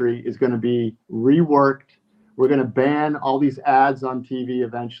pharmaceutical industry is going to be reworked. We're going to ban all these ads on TV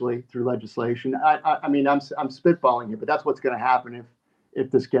eventually through legislation. I mean, I'm spitballing here, but that's what's going to happen if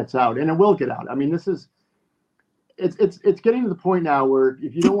this gets out, and it will get out. I mean, it's getting to the point now where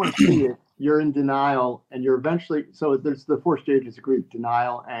if you don't want to see it, you're in denial, and you're eventually. So there's the 4 stages of grief: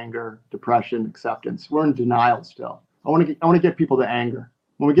 denial, anger, depression, acceptance. We're in denial still. I want to get people to anger.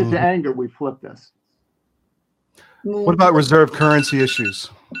 When we get to anger, we flip this. What about reserve currency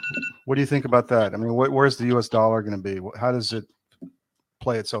issues? What do you think about that? I mean, where's the U.S. dollar going to be? How does it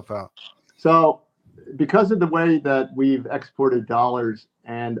play itself out? So because of the way that we've exported dollars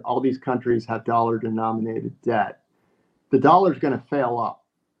and all these countries have dollar-denominated debt, the dollar is going to fail up.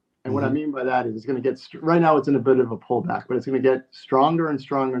 And what I mean by that is it's going to get, right now it's in a bit of a pullback, but it's going to get stronger and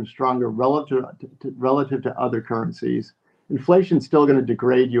stronger and stronger relative to other currencies. Inflation's still going to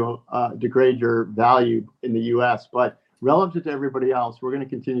degrade your value in the U.S., but relative to everybody else, we're going to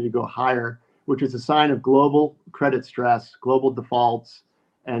continue to go higher, which is a sign of global credit stress, global defaults,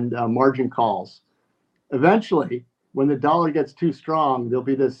 and margin calls. Eventually, when the dollar gets too strong, there'll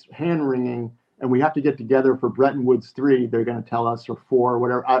be this hand-wringing, and we have to get together for Bretton Woods 3. They're going to tell us, or 4,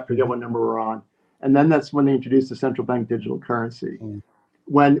 whatever. I forget what number we're on. And then that's when they introduce the central bank digital currency. And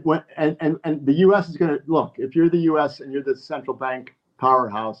the U.S. is going to look. If you're the U.S. and you're the central bank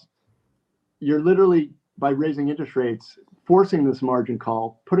powerhouse, you're literally, by raising interest rates, forcing this margin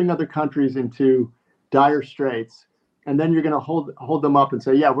call, putting other countries into dire straits, and then you're going to hold them up and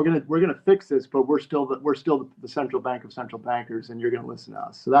say, yeah, we're going to fix this, but we're still the central bank of central bankers, and you're going to listen to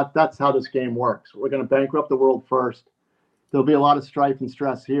us. So that's how this game works. We're going to bankrupt the world first. There'll be a lot of strife and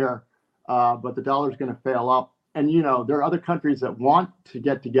stress here, but the dollar's going to fail up. And there are other countries that want to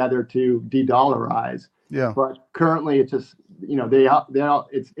get together to de-dollarize. Yeah. But currently, it's just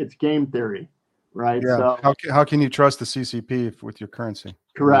it's game theory, right? Yeah. So how can you trust the CCP with your currency?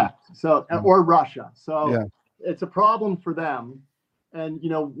 Correct. So or Russia. So yeah. It's a problem for them. And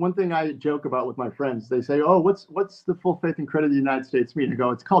one thing I joke about with my friends, they say, "Oh, what's the full faith and credit of the United States mean?" I go,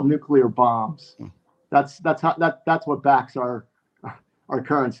 "It's called nuclear bombs." That's what backs our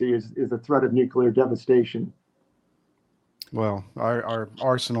currency is the threat of nuclear devastation. Well, our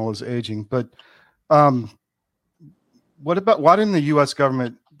arsenal is aging, but why didn't the U.S.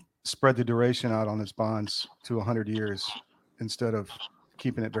 government spread the duration out on its bonds to 100 years instead of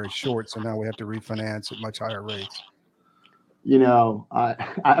keeping it very short? So now we have to refinance at much higher rates.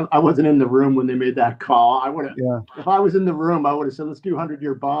 I wasn't in the room when they made that call. I would have, if I was in the room, I would have said, let's do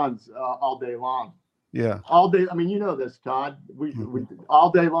 100-year bonds all day long. Yeah. All day. I mean, this, Todd. We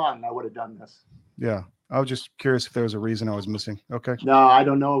all day long, I would have done this. Yeah. I was just curious if there was a reason I was missing. Okay. No, I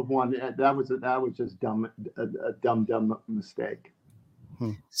don't know of one. That was just a dumb mistake.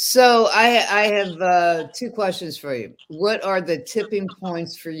 So I have 2 questions for you. What are the tipping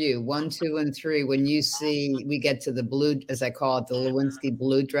points for you, 1, 2, and 3, when you see we get to the blue, as I call it, the Lewinsky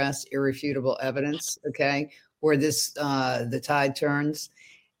blue dress, irrefutable evidence, okay, where this the tide turns?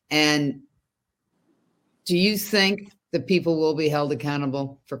 And do you think the people will be held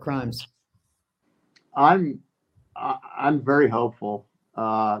accountable for crimes? I'm very hopeful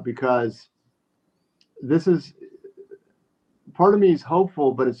because this is part of me is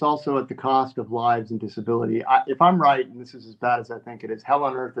hopeful, but it's also at the cost of lives and disability. If I'm right, and this is as bad as I think it is, hell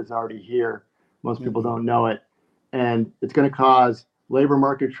on earth is already here. Most people don't know it, and it's going to cause labor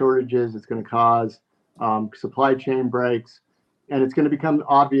market shortages. It's going to cause supply chain breaks, and it's going to become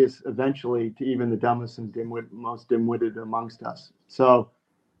obvious eventually to even the dumbest and most dim-witted amongst us. So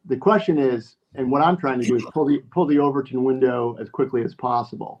the question is, and what I'm trying to do is pull the Overton window as quickly as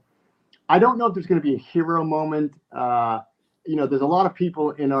possible. I don't know if there's going to be a hero moment. There's a lot of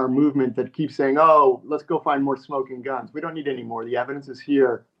people in our movement that keep saying, oh, let's go find more smoking guns. We don't need any more. The evidence is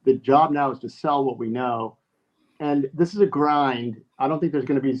here. The job now is to sell what we know. And this is a grind. I don't think there's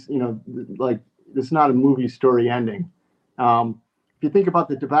going to be, this is not a movie story ending. If you think about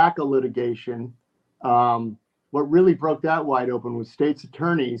the tobacco litigation, what really broke that wide open was states'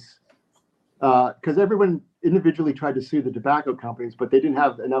 attorneys, because everyone individually tried to sue the tobacco companies, but they didn't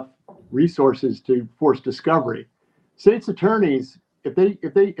have enough resources to force discovery. States' attorneys, if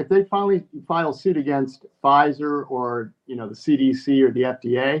they finally file suit against Pfizer or the CDC or the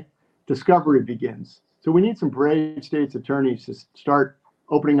FDA, discovery begins. So we need some brave states' attorneys to start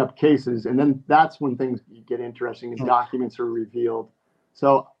opening up cases, and then that's when things get interesting and documents are revealed.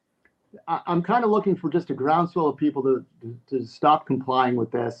 So I'm kind of looking for just a groundswell of people to stop complying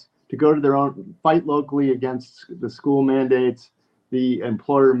with this, to go to their own, fight locally against the school mandates, the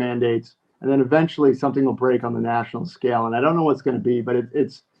employer mandates, and then eventually something will break on the national scale. And I don't know what's going to be, but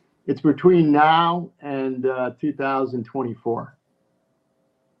it's between now and 2024.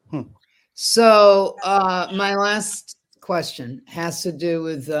 So my last question has to do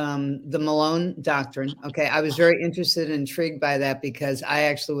with the Malone doctrine. Okay, I was very interested and intrigued by that because I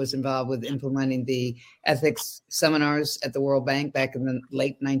actually was involved with implementing the ethics seminars at the World Bank back in the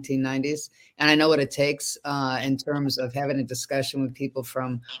late 1990s. And I know what it takes in terms of having a discussion with people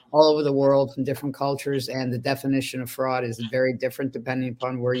from all over the world, from different cultures. And the definition of fraud is very different depending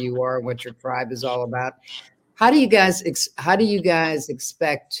upon where you are and what your tribe is all about. How do you guys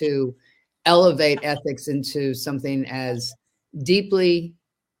expect to elevate ethics into something as deeply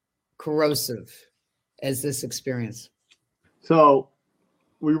corrosive as this experience? So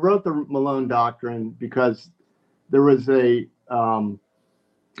we wrote the Malone Doctrine because there was a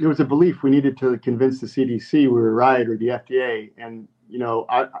belief we needed to convince the CDC we were right, or the FDA. And,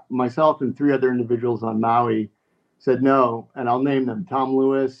 myself and 3 other individuals on Maui said no, and I'll name them: Tom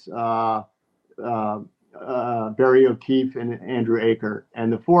Lewis, Barry O'Keefe, and Andrew Aker.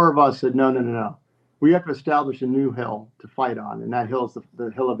 And the 4 of us said, no. We have to establish a new hill to fight on, and that hill is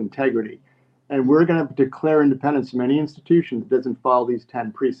the hill of integrity. And we're going to declare independence from any institution that doesn't follow these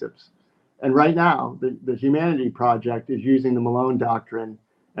 10 precepts. And right now, the Humanity Project is using the Malone Doctrine,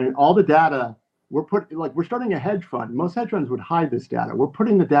 and all the data we're starting a hedge fund. Most hedge funds would hide this data. We're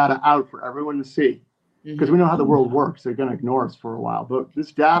putting the data out for everyone to see because we know how the world works. They're going to ignore us for a while, but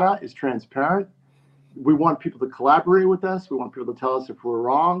this data is transparent. We want people to collaborate with us. We want people to tell us if we're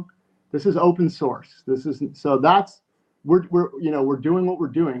wrong. This is open source. We're doing what we're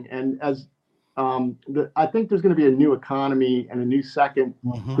doing. And as I think there's going to be a new economy and a new second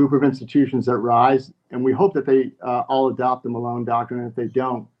group of institutions that rise. And we hope that they all adopt the Malone Doctrine. And if they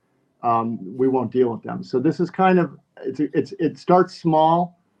don't, we won't deal with them. So this is kind of, it starts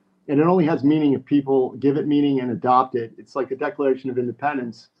small, and it only has meaning if people give it meaning and adopt it. It's like a Declaration of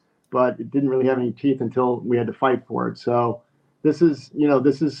Independence, but it didn't really have any teeth until we had to fight for it. So this is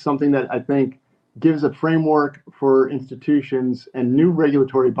something that I think gives a framework for institutions and new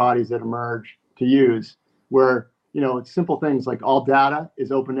regulatory bodies that emerge to use, where, it's simple things like all data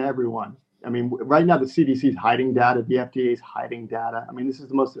is open to everyone. I mean, right now the CDC is hiding data, the FDA is hiding data. I mean, this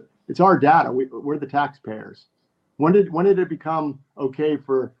is it's our data. We're the taxpayers. When did it become okay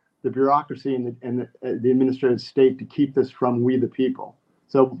for the bureaucracy and the administrative state to keep this from we the people?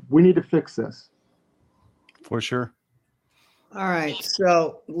 So we need to fix this. For sure. All right.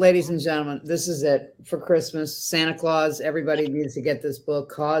 So, ladies and gentlemen, this is it for Christmas. Santa Claus, everybody needs to get this book,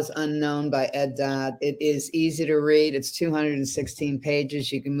 Cause Unknown by Ed Dowd. It is easy to read. It's 216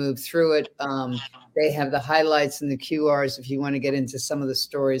 pages. You can move through it. They have the highlights and the QRs if you want to get into some of the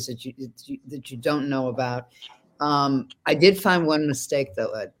stories that you don't know about. I did find one mistake,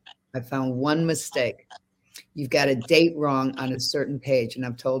 though, Ed. I found one mistake. You've got a date wrong on a certain page, and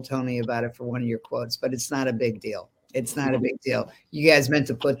I've told Tony about it for one of your quotes, but it's not a big deal. It's not a big deal. You guys meant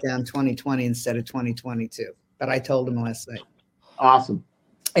to put down 2020 instead of 2022, but I told him last night. Awesome.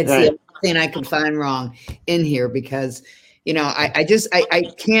 It's the only thing I could find wrong in here because,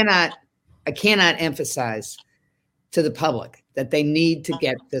 I cannot emphasize to the public that they need to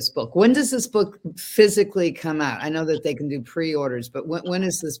get this book. When does this book physically come out? I know that they can do pre-orders, but when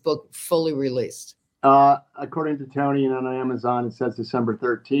is this book fully released? According to Tony and on Amazon, it says December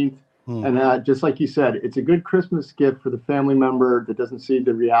 13th. And just like you said, it's a good Christmas gift for the family member that doesn't see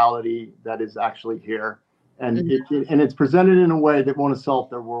the reality that is actually here. And it's presented in a way that won't assault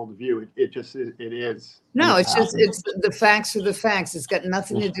their worldview. It is. No, it's the facts are the facts. It's got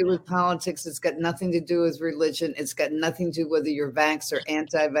nothing to do with politics. It's got nothing to do with religion. It's got nothing to do whether you're vax or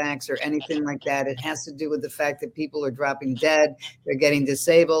anti-vax or anything like that. It has to do with the fact that people are dropping dead, they're getting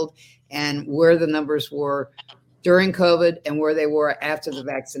disabled, and where the numbers were during COVID and where they were after the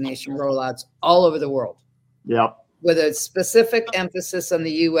vaccination rollouts all over the world. Yep. With a specific emphasis on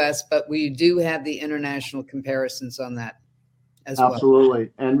the U.S., but we do have the international comparisons on that as well. Absolutely.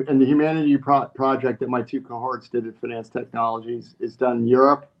 And the Humanity Project that my two cohorts did at Finance Technologies is done in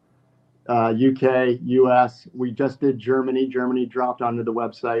Europe, UK, US. We just did Germany. Germany dropped onto the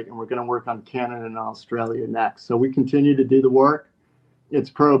website, and we're going to work on Canada and Australia next. So we continue to do the work.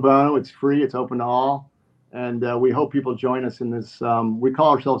 It's pro bono. It's free. It's open to all. And we hope people join us in this. We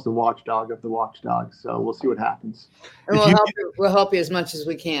call ourselves the watchdog of the watchdogs. So we'll see what happens. And we'll help you as much as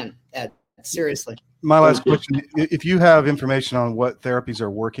we can, Ed. Seriously. My last question, if you have information on what therapies are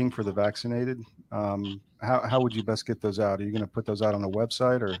working for the vaccinated, how would you best get those out? Are you going to put those out on the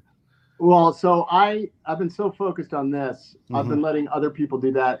website or? Well, so I've been so focused on this. I've been letting other people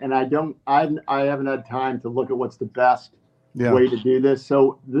do that. And I haven't had time to look at what's the best way to do this.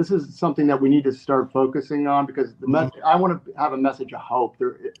 So this is something that we need to start focusing on because I want to have a message of hope.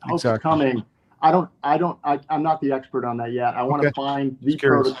 Hope is coming. I'm not the expert on that yet. I want to find the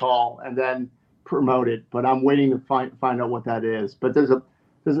protocol and then promote it, but I'm waiting to find out what that is. But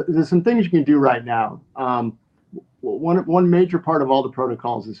there's some things you can do right now. One major part of all the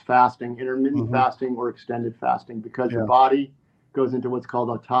protocols is fasting, intermittent fasting or extended fasting, because your body goes into what's called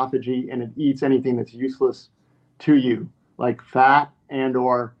autophagy and it eats anything that's useless to you, like fat and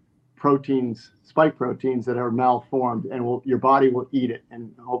or proteins, spike proteins that are malformed, and your body will eat it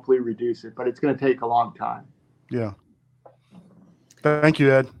and hopefully reduce it. But it's going to take a long time. Yeah. Thank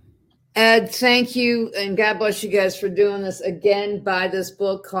you, Ed. Ed, thank you. And God bless you guys for doing this. Again, buy this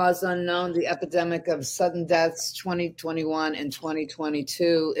book, Cause Unknown, The Epidemic of Sudden Deaths, 2021 and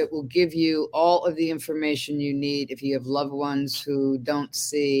 2022. It will give you all of the information you need if you have loved ones who don't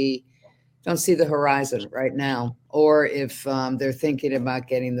see the horizon right now, or if they're thinking about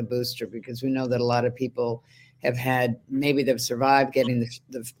getting the booster, because we know that a lot of people maybe they've survived getting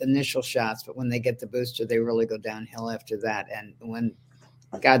the initial shots, but when they get the booster, they really go downhill after that. And when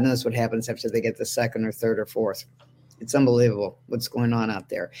God knows what happens after they get the second or third or fourth. It's unbelievable what's going on out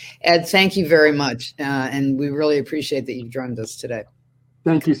there. Ed, thank you very much. And we really appreciate that you've joined us today.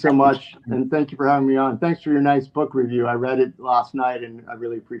 Thank you so much, and thank you for having me on. Thanks for your nice book review. I read it last night, and I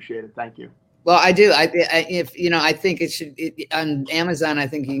really appreciate it. Thank you. Well, I do. I think it should on Amazon. I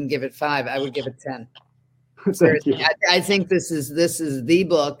think you can give it 5. I would give it 10. Seriously, I think this is the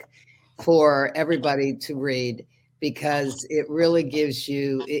book for everybody to read, because it really gives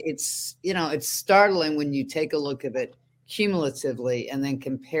you. It's startling when you take a look at it cumulatively and then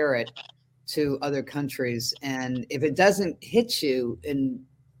compare it to other countries. And if it doesn't hit you in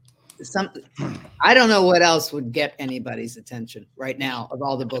something, I don't know what else would get anybody's attention right now of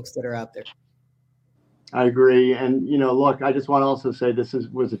all the books that are out there. I agree. And, look, I just want to also say this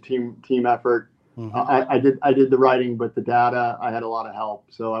was a team effort. Mm-hmm. I did the writing, but the data, I had a lot of help.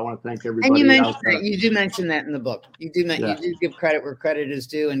 So I want to thank everybody. And you mentioned that. You do mention that in the book. You do give credit where credit is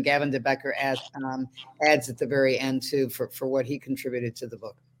due. And Gavin DeBecker adds at the very end too for what he contributed to the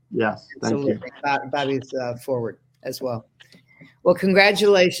book. Yes, thank you. Bobby's forward as well. Well,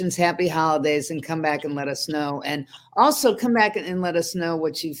 congratulations, happy holidays, and come back and let us know. And also come back and let us know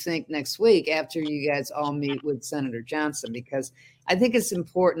what you think next week after you guys all meet with Senator Johnson, because I think it's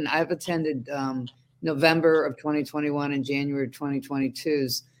important. I've attended November of 2021 and January of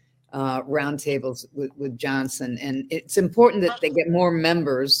 2022's roundtables with Johnson. And it's important that they get more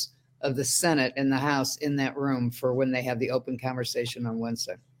members of the Senate and the House in that room for when they have the open conversation on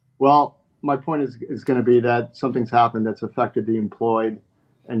Wednesday. Well, my point is going to be that something's happened that's affected the employed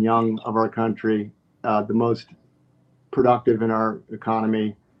and young of our country, the most productive in our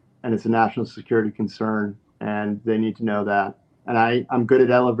economy, and it's a national security concern, and they need to know that. And I'm good at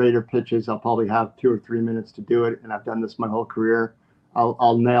elevator pitches. I'll probably have 2 or 3 minutes to do it, and I've done this my whole career.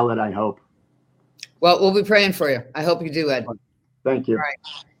 I'll nail it, I hope. Well, we'll be praying for you. I hope you do, Ed. Thank you. All right.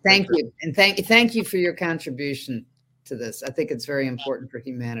 Thank you. And thank you for your contribution to this. I think it's very important for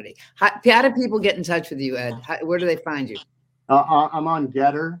humanity. How do people get in touch with you, Ed? Where do they find you? I'm on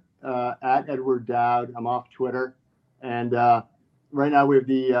Getter at Edward Dowd. I'm off Twitter. And right now we have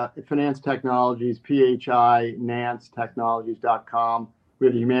the Finance Technologies, PHINancetechnologies.com. We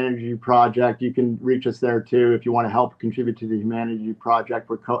have the Humanity Project. You can reach us there too if you want to help contribute to the Humanity Project.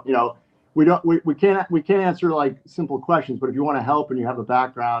 We can't answer like simple questions, but if you want to help and you have a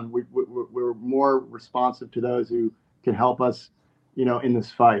background, we're more responsive to those who can help us, in this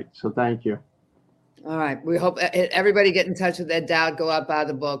fight. So thank you. All right. We hope everybody get in touch with Ed Dowd. Go out, buy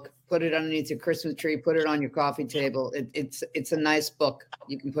the book, put it underneath your Christmas tree, put it on your coffee table. It's a nice book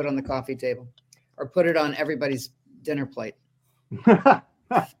you can put on the coffee table, or put it on everybody's dinner plate.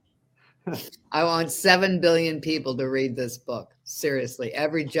 I want 7 billion people to read this book. Seriously,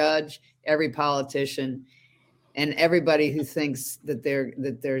 every judge, every politician, and everybody who thinks that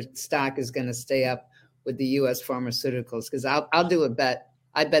their stock is going to stay up with the U.S. pharmaceuticals, because I'll do a bet.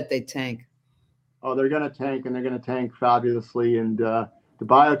 I bet they tank. Oh, they're going to tank, and they're going to tank fabulously. And the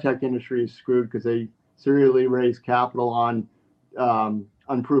biotech industry is screwed because they serially raise capital on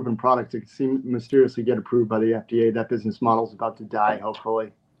unproven products that seem mysteriously get approved by the FDA. That business model is about to die,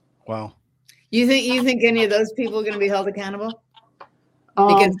 hopefully. Wow. You think any of those people are going to be held accountable?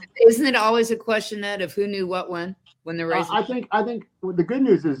 Because isn't it always a question, Ed, of who knew what when they're raising? I think the good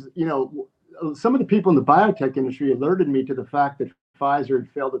news is, some of the people in the biotech industry alerted me to the fact that Pfizer had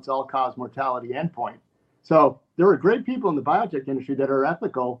failed its all-cause mortality endpoint. So there are great people in the biotech industry that are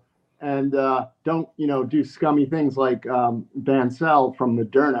ethical and don't, do scummy things like ban cell from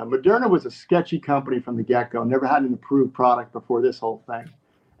Moderna. Moderna was a sketchy company from the get-go, never had an approved product before this whole thing.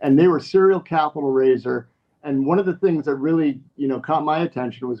 And they were a serial capital raiser. And one of the things that really, caught my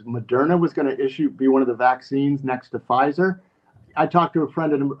attention was Moderna was going to be one of the vaccines next to Pfizer. I talked to a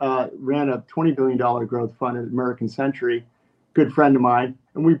friend that ran a $20 billion growth fund at American Century, good friend of mine,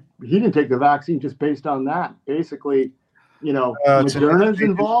 and he didn't take the vaccine just based on that. Basically, Moderna's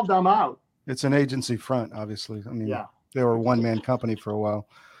involved, I'm out. It's an agency front, obviously. I mean, yeah. They were a one-man company for a while.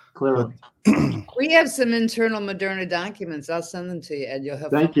 Clearly. We have some internal Moderna documents. I'll send them to you, Ed. You'll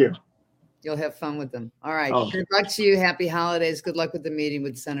have Thank you. You'll have fun with them. All right. Oh. Good luck to you. Happy holidays. Good luck with the meeting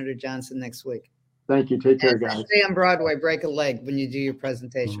with Senator Johnson next week. Thank you. Take care, guys. Stay on Broadway. Break a leg when you do your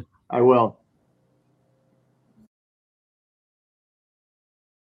presentation. I will.